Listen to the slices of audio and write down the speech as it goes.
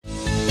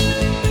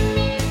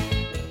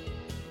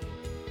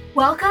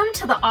Welcome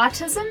to the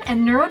Autism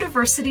and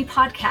Neurodiversity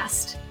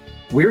Podcast.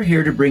 We're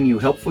here to bring you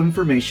helpful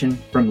information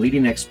from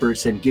leading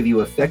experts and give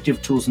you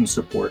effective tools and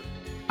support.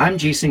 I'm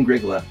Jason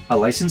Grigla, a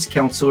licensed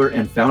counselor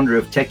and founder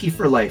of Techie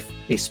for Life,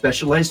 a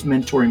specialized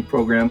mentoring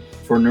program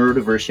for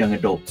neurodiverse young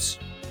adults.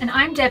 And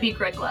I'm Debbie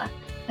Grigla,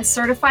 a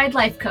certified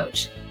life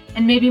coach.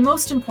 And maybe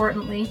most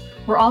importantly,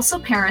 we're also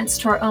parents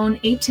to our own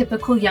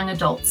atypical young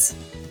adults.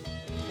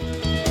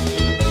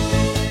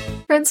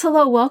 Friends,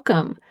 hello,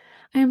 welcome.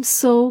 I am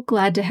so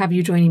glad to have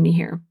you joining me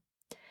here.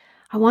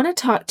 I want to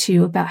talk to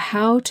you about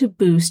how to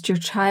boost your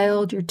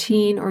child, your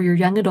teen, or your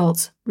young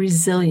adult's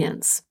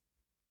resilience.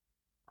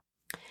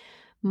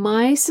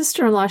 My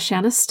sister-in-law,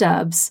 Shanna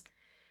Stubbs,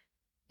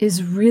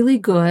 is really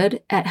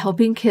good at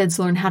helping kids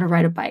learn how to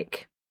ride a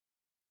bike.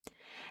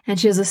 And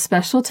she has a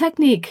special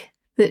technique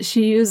that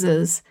she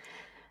uses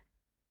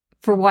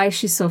for why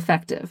she's so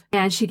effective.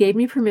 And she gave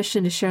me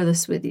permission to share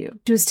this with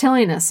you. She was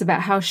telling us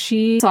about how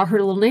she saw her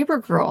little neighbor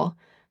girl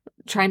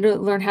trying to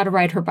learn how to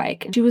ride her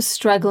bike. She was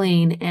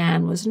struggling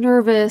and was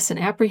nervous and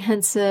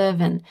apprehensive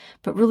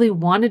but really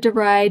wanted to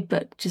ride,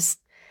 but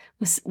just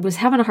was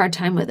having a hard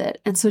time with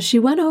it. And so she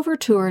went over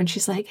to her and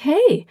she's like,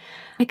 "Hey,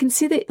 I can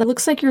see that it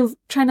looks like you're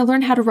trying to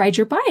learn how to ride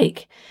your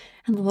bike."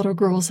 And the little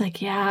girl was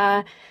like,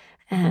 "Yeah."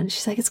 And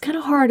she's like, "It's kind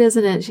of hard,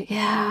 isn't it?"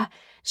 Yeah.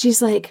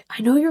 She's like,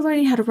 "I know you're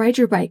learning how to ride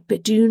your bike,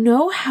 but do you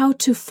know how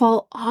to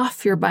fall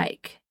off your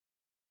bike?"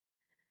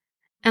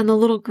 And the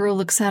little girl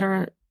looks at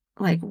her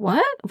like,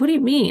 "What? What do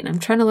you mean? I'm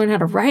trying to learn how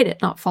to ride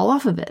it, not fall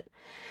off of it."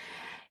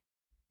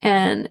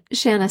 And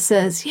Shanna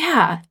says,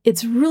 "Yeah,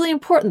 it's really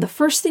important. The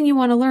first thing you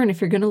want to learn if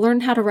you're going to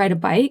learn how to ride a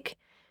bike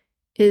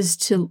is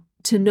to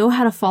know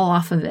how to fall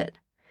off of it."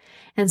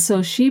 And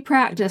so she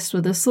practiced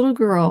with this little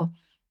girl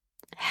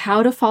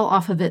how to fall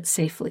off of it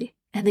safely.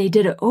 And they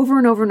did it over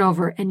and over and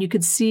over. And you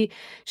could see,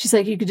 she's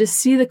like, you could just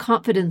see the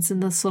confidence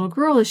in this little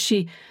girl as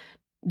she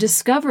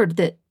discovered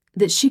that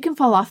she can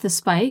fall off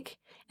this bike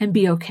and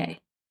be okay.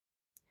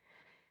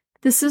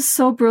 This is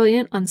so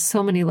brilliant on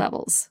so many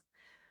levels.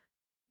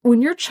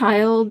 When your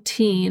child,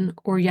 teen,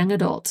 or young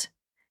adult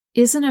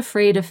isn't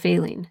afraid of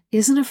failing,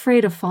 isn't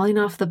afraid of falling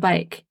off the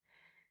bike,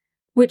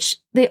 which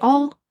they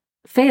all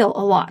fail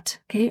a lot,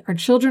 okay? Our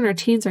children, our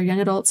teens, our young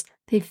adults,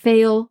 they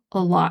fail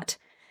a lot.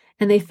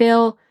 And they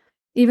fail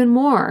even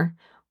more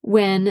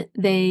when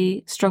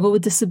they struggle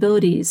with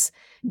disabilities,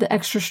 the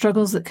extra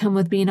struggles that come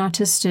with being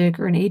autistic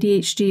or an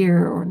ADHD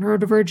or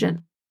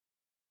neurodivergent.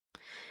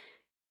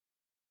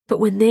 But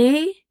when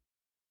they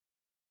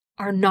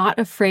are not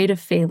afraid of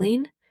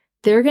failing,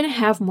 they're going to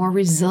have more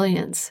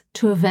resilience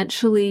to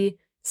eventually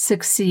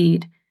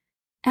succeed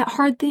at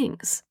hard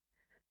things,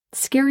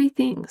 scary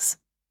things.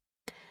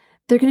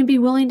 They're going to be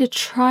willing to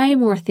try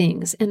more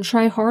things and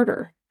try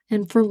harder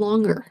and for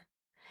longer.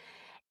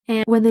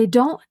 And when they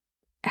don't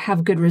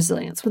have good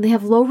resilience, when they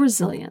have low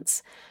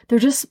resilience, they're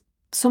just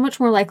so much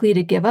more likely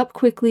to give up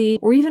quickly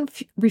or even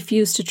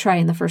refuse to try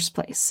in the first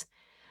place.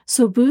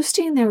 So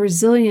boosting their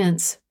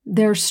resilience,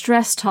 their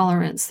stress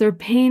tolerance, their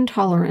pain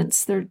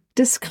tolerance, their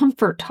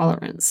discomfort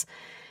tolerance,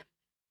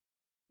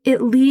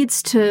 it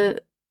leads to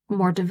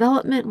more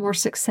development, more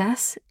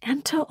success,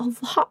 and to a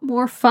lot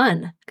more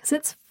fun, because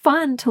it's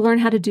fun to learn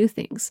how to do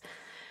things.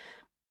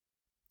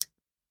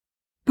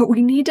 But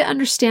we need to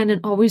understand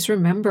and always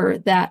remember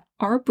that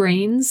our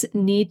brains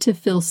need to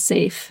feel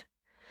safe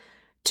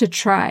to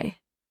try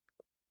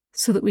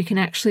so that we can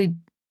actually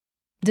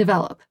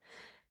develop.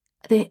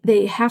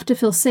 They have to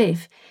feel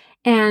safe.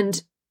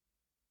 And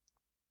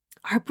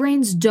our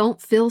brains don't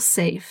feel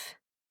safe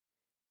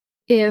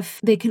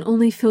if they can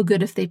only feel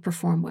good if they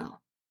perform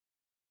well.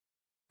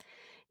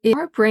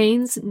 Our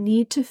brains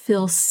need to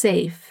feel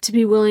safe to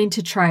be willing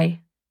to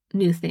try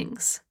new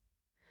things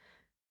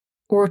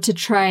or to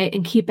try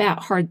and keep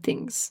at hard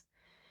things.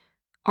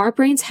 Our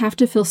brains have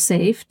to feel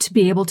safe to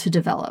be able to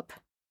develop,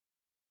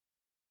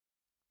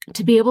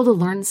 to be able to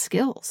learn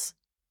skills.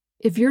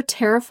 If you're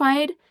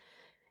terrified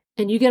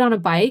and you get on a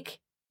bike,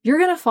 you're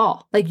going to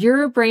fall. Like,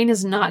 your brain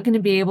is not going to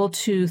be able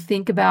to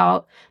think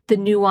about the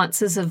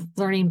nuances of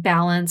learning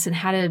balance and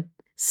how to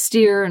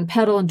steer and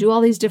pedal and do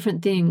all these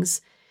different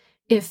things.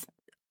 If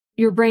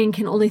your brain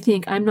can only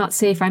think, "I'm not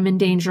safe, I'm in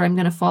danger, I'm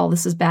going to fall,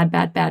 this is bad,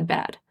 bad, bad,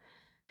 bad."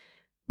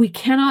 We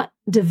cannot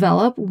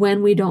develop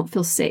when we don't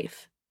feel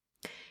safe.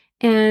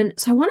 And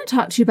so I want to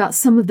talk to you about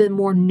some of the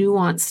more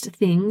nuanced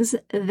things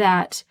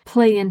that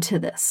play into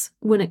this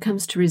when it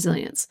comes to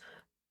resilience.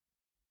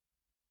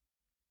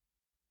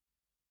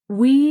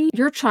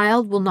 Your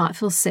child will not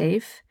feel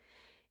safe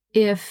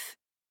if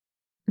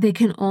they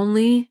can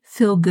only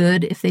feel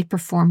good if they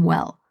perform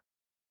well.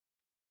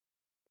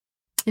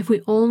 If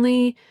we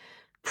only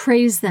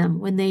praise them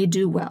when they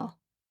do well.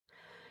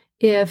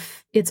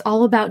 If it's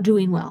all about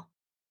doing well,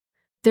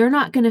 they're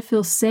not going to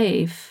feel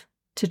safe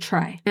to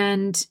try.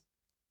 And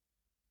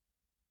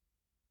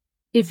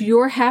if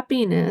your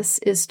happiness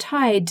is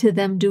tied to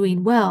them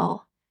doing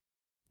well,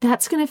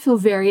 that's going to feel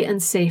very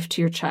unsafe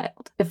to your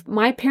child. If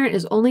my parent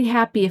is only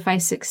happy if I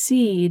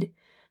succeed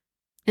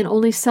and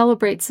only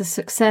celebrates the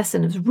success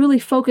and is really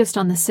focused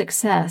on the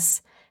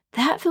success,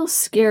 that feels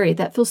scary.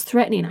 That feels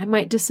threatening. I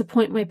might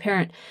disappoint my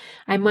parent.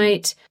 I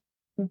might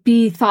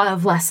be thought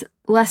of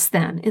less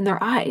than in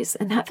their eyes.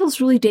 And that feels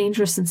really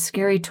dangerous and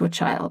scary to a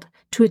child,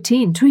 to a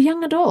teen, to a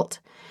young adult.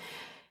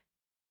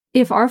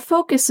 If our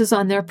focus is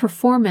on their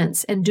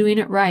performance and doing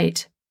it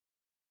right,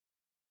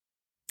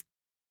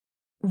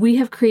 we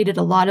have created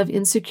a lot of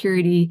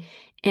insecurity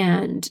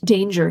and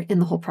danger in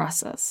the whole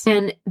process.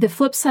 And the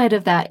flip side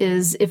of that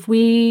is if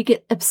we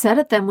get upset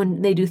at them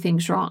when they do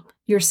things wrong,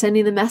 you're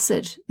sending the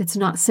message, it's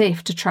not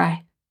safe to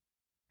try.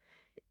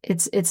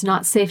 It's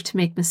not safe to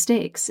make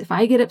mistakes. If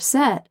I get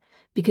upset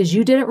because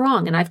you did it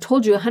wrong, and I've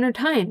told you 100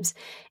 times,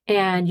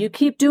 and you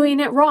keep doing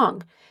it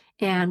wrong,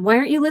 and why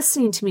aren't you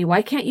listening to me?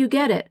 Why can't you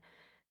get it?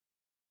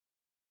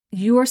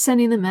 You are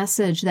sending the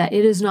message that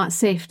it is not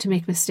safe to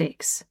make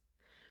mistakes.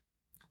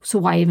 So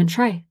why even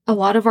try? A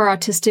lot of our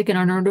autistic and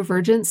our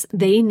neurodivergents,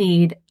 they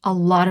need a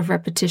lot of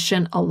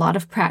repetition, a lot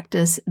of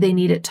practice. They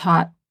need it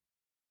taught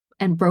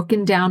and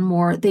broken down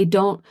more. They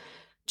don't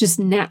just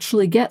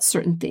naturally get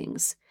certain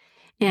things.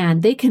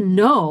 And they can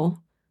know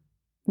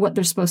what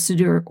they're supposed to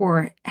do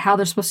or how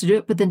they're supposed to do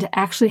it, but then to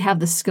actually have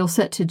the skill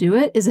set to do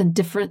it is a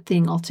different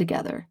thing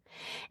altogether.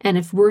 And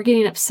if we're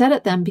getting upset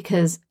at them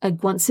because,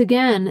 once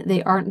again,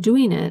 they aren't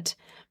doing it,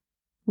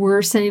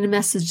 we're sending a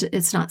message that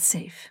it's not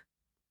safe.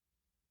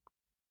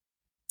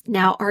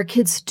 Now, our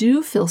kids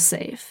do feel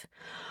safe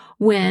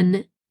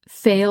when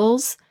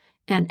fails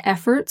and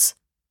efforts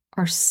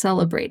are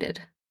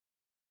celebrated.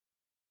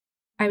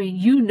 I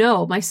mean,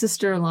 my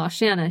sister-in-law,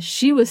 Shanna,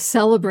 she was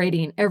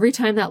celebrating every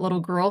time that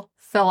little girl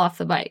fell off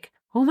the bike.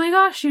 Oh my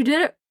gosh, you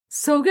did it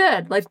so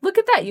good. Like, look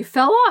at that, you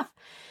fell off.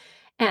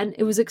 And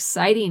it was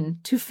exciting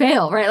to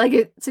fail, right? Like,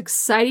 it's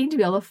exciting to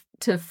be able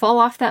to fall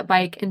off that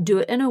bike and do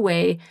it in a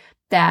way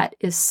that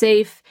is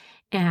safe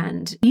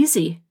and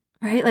easy,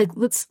 right? Like,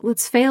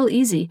 let's fail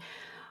easy.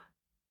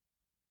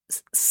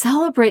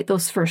 Celebrate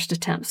those first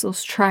attempts,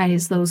 those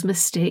tries, those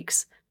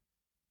mistakes.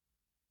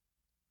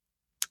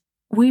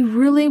 We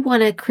really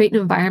want to create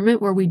an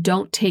environment where we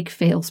don't take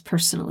fails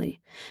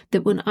personally.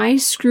 That when I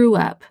screw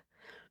up,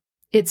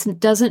 it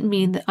doesn't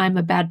mean that I'm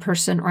a bad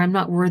person or I'm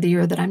not worthy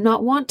or that I'm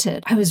not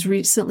wanted. I was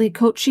recently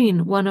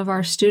coaching one of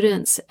our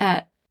students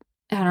at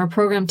our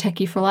program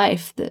Techie for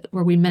Life,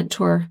 where we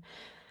mentor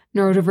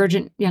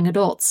neurodivergent young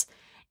adults.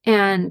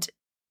 And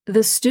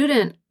the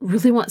student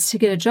really wants to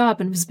get a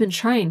job and has been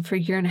trying for a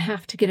year and a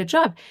half to get a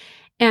job.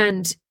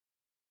 And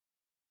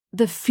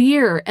the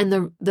fear and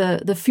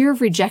the fear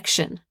of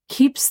rejection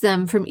keeps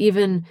them from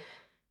even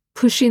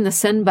pushing the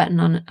send button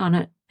on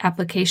an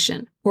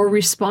application or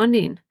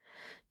responding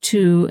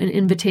to an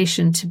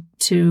invitation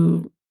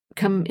to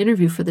come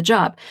interview for the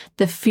job.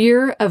 The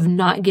fear of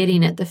not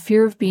getting it, the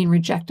fear of being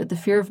rejected, the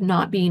fear of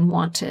not being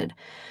wanted,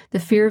 the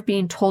fear of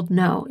being told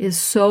no is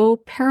so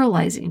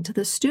paralyzing to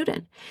the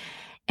student.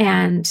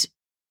 And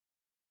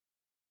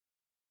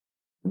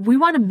we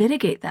want to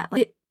mitigate that.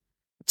 Like,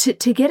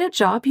 to get a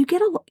job, you're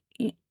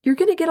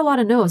going to get a lot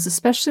of no's,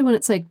 especially when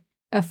it's like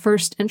a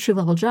first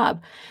entry-level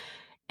job.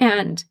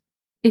 And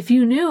if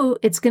you knew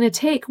it's going to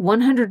take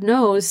 100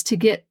 no's to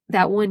get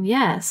that one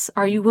yes,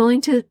 are you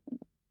willing to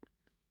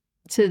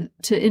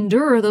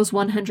endure those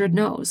 100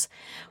 no's?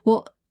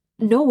 Well,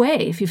 no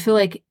way if you feel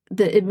like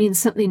that it means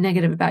something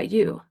negative about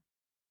you,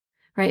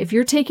 right? If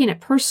you're taking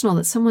it personal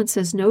that someone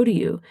says no to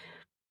you,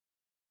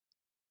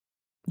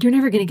 you're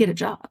never going to get a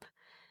job.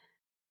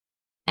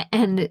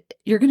 And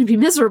you're going to be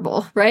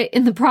miserable, right,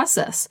 in the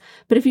process.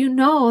 But if you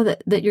know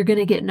that you're going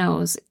to get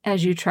no's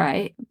as you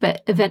try,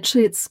 but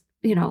eventually it's,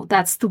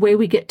 that's the way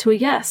we get to a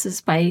yes,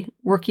 is by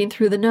working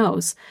through the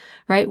no's,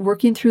 right?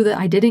 Working through the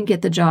I didn't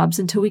get the jobs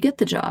until we get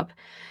the job.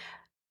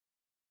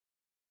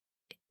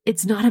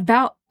 It's not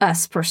about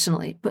us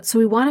personally, but so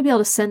we want to be able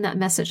to send that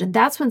message. And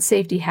that's when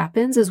safety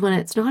happens, is when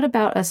it's not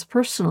about us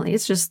personally.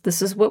 It's just,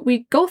 this is what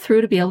we go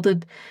through to be able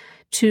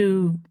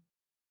to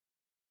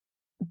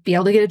be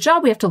able to get a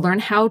job. We have to learn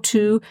how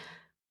to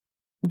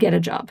get a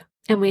job,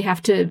 and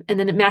and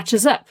then it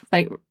matches up,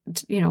 like,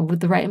 with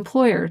the right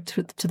employer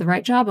to the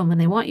right job and when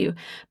they want you.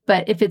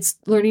 But if it's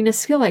learning a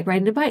skill like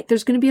riding a bike,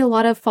 there's going to be a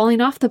lot of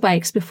falling off the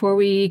bikes before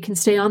we can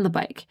stay on the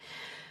bike.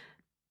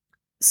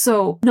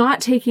 So not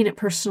taking it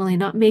personally,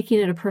 not making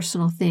it a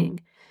personal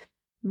thing,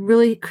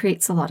 really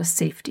creates a lot of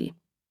safety.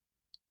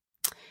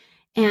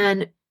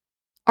 And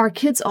our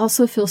kids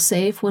also feel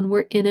safe when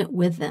we're in it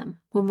with them,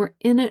 when we're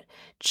in it,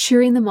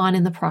 cheering them on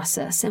in the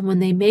process. And when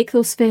they make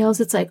those fails,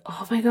 it's like,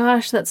 oh my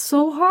gosh, that's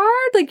so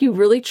hard. Like, you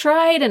really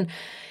tried. And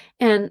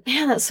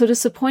man, that's so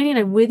disappointing.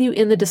 I'm with you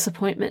in the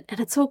disappointment, and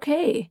it's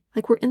okay.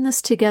 Like, we're in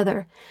this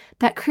together.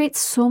 That creates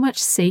so much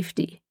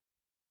safety.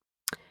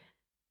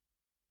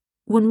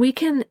 When we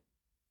can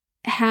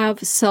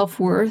have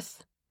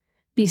self-worth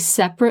be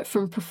separate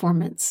from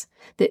performance,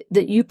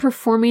 that you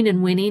performing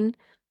and winning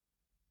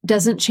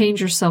doesn't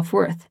change your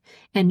self-worth,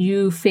 and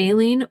you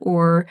failing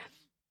or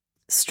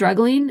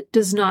struggling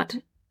does not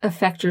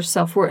affect your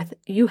self-worth.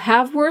 You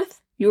have worth.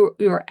 You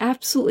are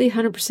absolutely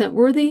 100%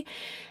 worthy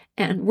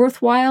and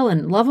worthwhile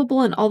and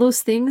lovable and all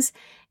those things.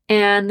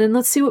 And then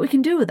let's see what we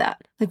can do with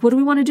that. Like, what do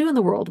we want to do in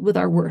the world with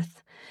our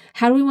worth?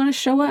 How do we want to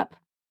show up?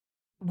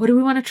 What do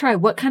we want to try?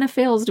 What kind of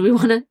fails do we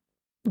want to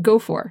go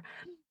for?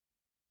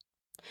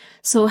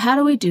 So how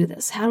do we do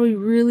this? How do we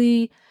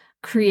really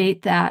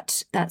create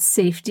that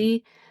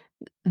safety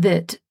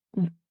that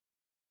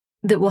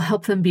will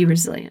help them be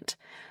resilient?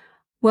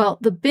 Well,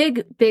 the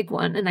big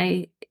one,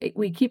 and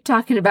we keep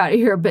talking about it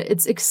here, but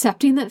it's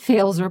accepting that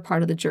fails are a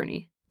part of the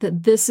journey,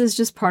 that this is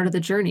just part of the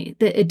journey,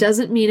 that it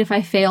doesn't mean if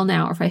I fail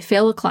now, or if I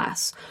fail a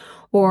class,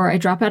 or I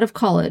drop out of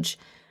college,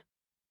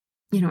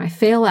 I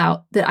fail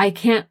out, that I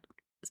can't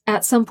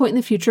at some point in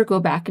the future go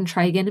back and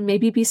try again and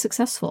maybe be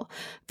successful.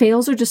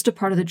 Fails are just a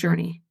part of the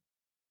journey.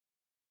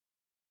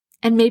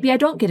 And maybe I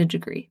don't get a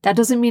degree. That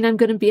doesn't mean I'm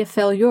going to be a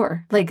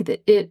failure. Like,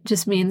 it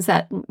just means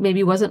that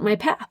maybe wasn't my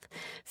path.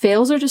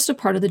 Fails are just a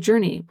part of the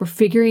journey. We're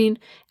figuring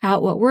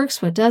out what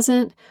works, what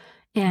doesn't,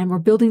 and we're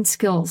building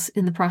skills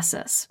in the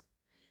process.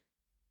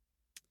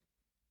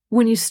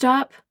 When you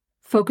stop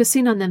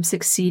focusing on them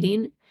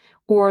succeeding,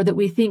 or that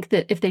we think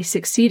that if they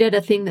succeed at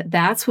a thing,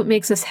 that's what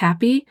makes us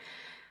happy,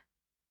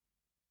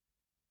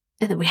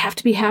 and that we have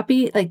to be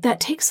happy, like,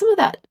 that takes some of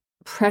that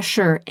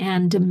pressure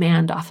and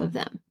demand off of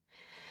them.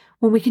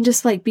 When we can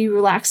just be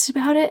relaxed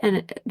about it,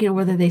 and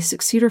whether they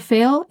succeed or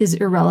fail is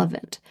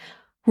irrelevant.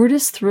 We're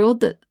just thrilled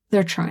that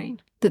they're trying,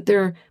 that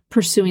they're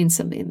pursuing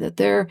something, that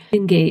they're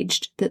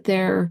engaged, that they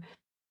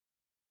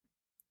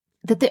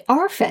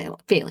are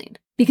failing.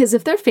 Because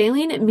if they're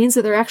failing, it means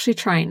that they're actually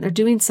trying, they're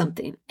doing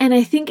something. And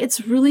I think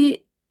it's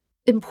really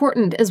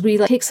important as we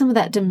take some of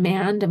that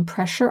demand and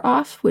pressure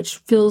off, which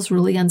feels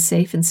really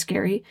unsafe and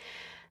scary,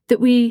 that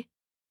we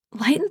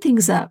lighten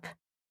things up.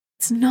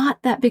 It's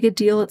not that big a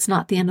deal. It's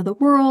not the end of the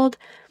world.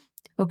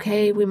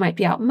 Okay, we might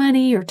be out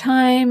money or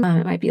time.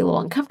 It might be a little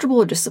uncomfortable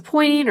or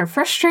disappointing or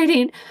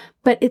frustrating,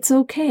 but it's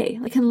okay.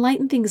 I can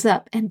lighten things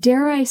up. And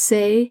dare I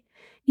say,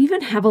 even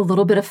have a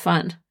little bit of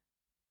fun.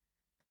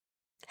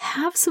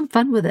 Have some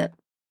fun with it.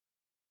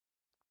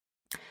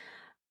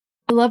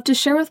 I love to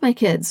share with my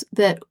kids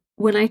that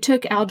when I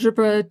took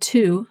Algebra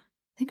 2,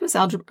 I think it was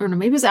Algebra, or no,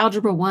 maybe it was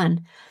Algebra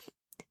 1,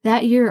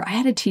 that year I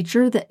had a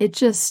teacher that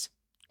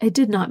it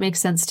did not make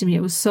sense to me.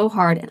 It was so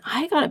hard, and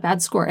I got a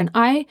bad score, and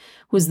I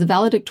was the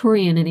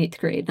valedictorian in 8th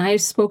grade, and I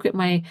spoke at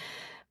my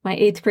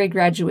 8th grade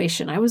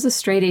graduation. I was a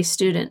straight A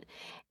student,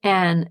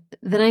 and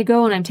then I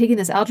go and I'm taking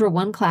this Algebra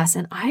 1 class,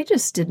 and I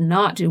just did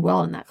not do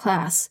well in that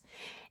class.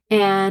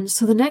 And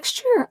so the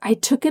next year I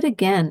took it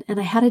again, and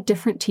I had a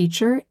different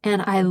teacher,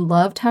 and I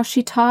loved how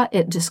she taught.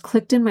 It just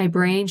clicked in my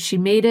brain. She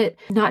made it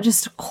not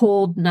just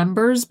cold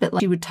numbers, but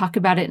she would talk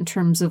about it in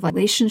terms of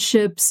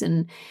relationships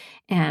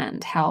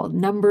and how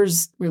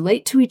numbers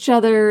relate to each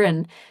other.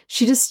 And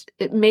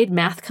it made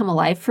math come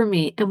alive for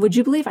me. And would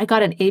you believe I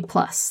got an A+?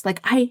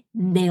 I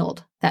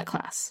nailed that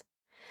class.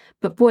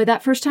 But boy,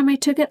 that first time I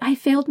took it, I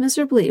failed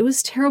miserably. It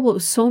was terrible. It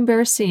was so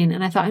embarrassing.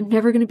 And I thought, I'm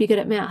never going to be good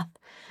at math.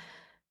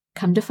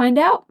 Come to find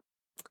out,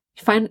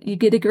 you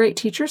get a great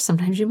teacher,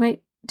 sometimes you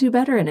might do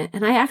better in it.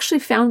 And I actually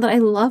found that I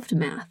loved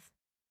math.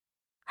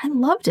 I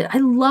loved it. I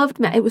loved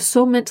math. It was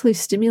so mentally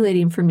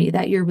stimulating for me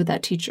that year with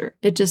that teacher.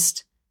 It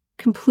just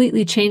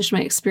completely changed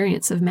my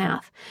experience of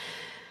math.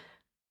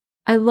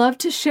 I love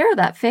to share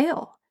that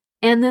fail,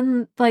 and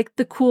then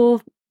the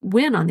cool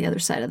win on the other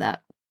side of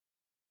that.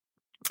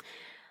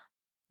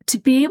 To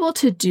be able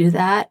to do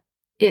that,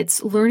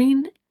 it's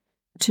learning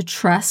to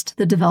trust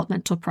the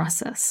developmental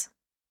process.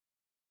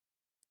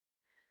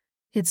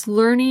 It's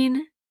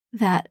learning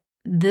that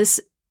this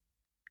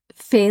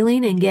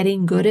failing and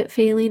getting good at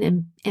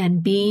failing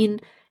and being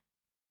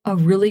a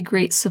really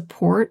great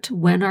support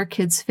when our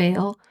kids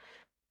fail,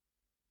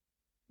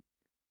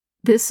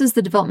 this is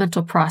the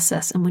developmental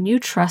process. And when you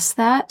trust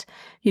that,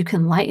 you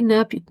can lighten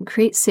up, you can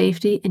create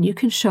safety, and you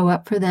can show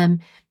up for them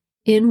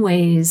in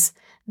ways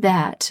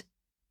that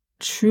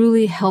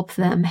truly help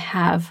them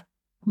have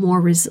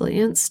more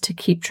resilience to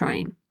keep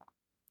trying.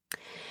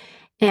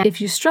 And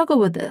if you struggle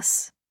with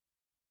this,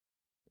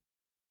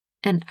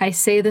 and I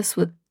say this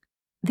with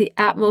the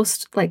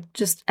utmost,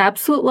 just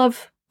absolute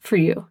love for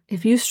you.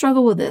 If you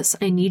struggle with this,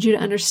 I need you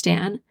to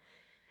understand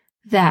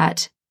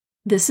that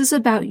this is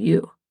about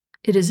you.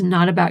 It is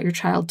not about your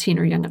child, teen,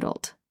 or young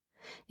adult.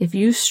 If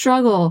you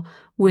struggle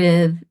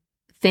with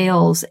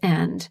fails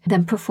and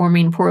them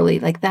performing poorly,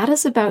 that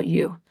is about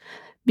you,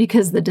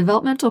 because the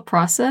developmental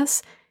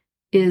process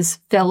is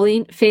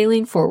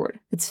failing forward.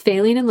 It's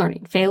failing and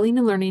learning, failing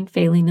and learning,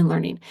 failing and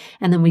learning.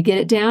 And then we get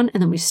it down,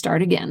 and then we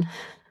start again.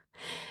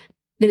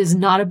 It is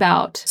not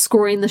about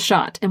scoring the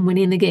shot and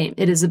winning the game.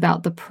 It is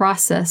about the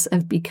process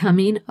of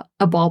becoming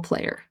a ball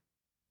player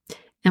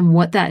and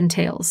what that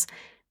entails.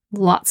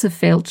 Lots of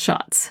failed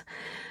shots.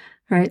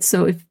 All right.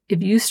 So if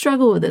you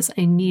struggle with this,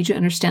 I need you to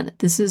understand that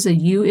this is a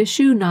you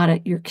issue, not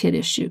a your kid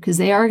issue, because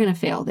they are going to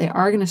fail. They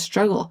are going to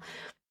struggle.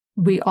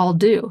 We all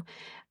do.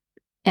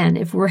 And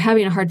if we're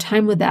having a hard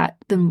time with that,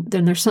 then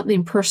there's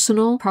something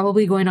personal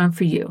probably going on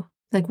for you.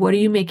 What are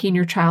you making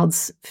your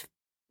child's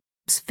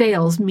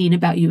fails mean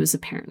about you as a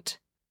parent?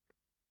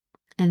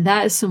 And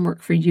that is some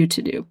work for you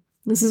to do.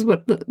 This is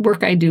what the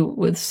work I do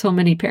with so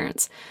many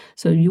parents.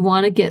 So you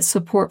want to get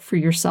support for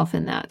yourself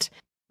in that.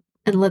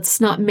 And let's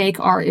not make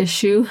our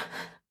issue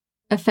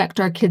affect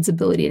our kids'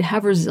 ability to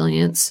have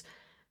resilience,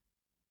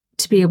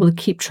 to be able to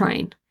keep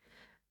trying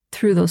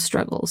through those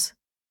struggles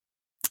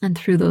and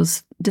through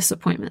those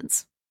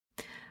disappointments.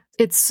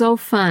 It's so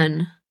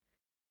fun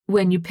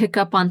when you pick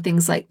up on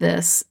things like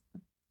this,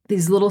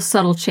 these little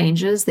subtle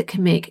changes that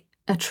can make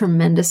a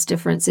tremendous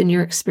difference in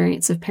your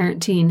experience of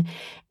parenting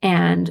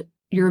and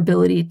your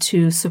ability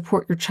to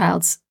support your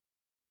child's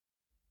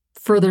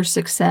further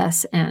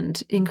success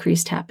and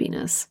increased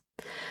happiness.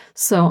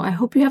 So I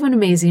hope you have an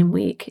amazing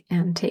week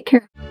and take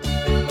care.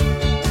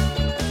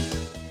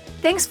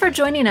 Thanks for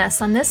joining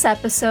us on this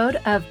episode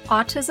of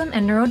Autism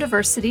and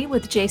Neurodiversity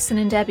with Jason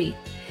and Debbie.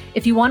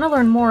 If you want to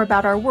learn more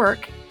about our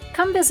work,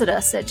 come visit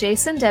us at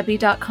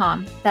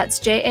jasondebbie.com. That's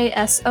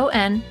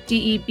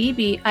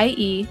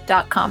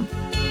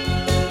JASONDEBBIE.com.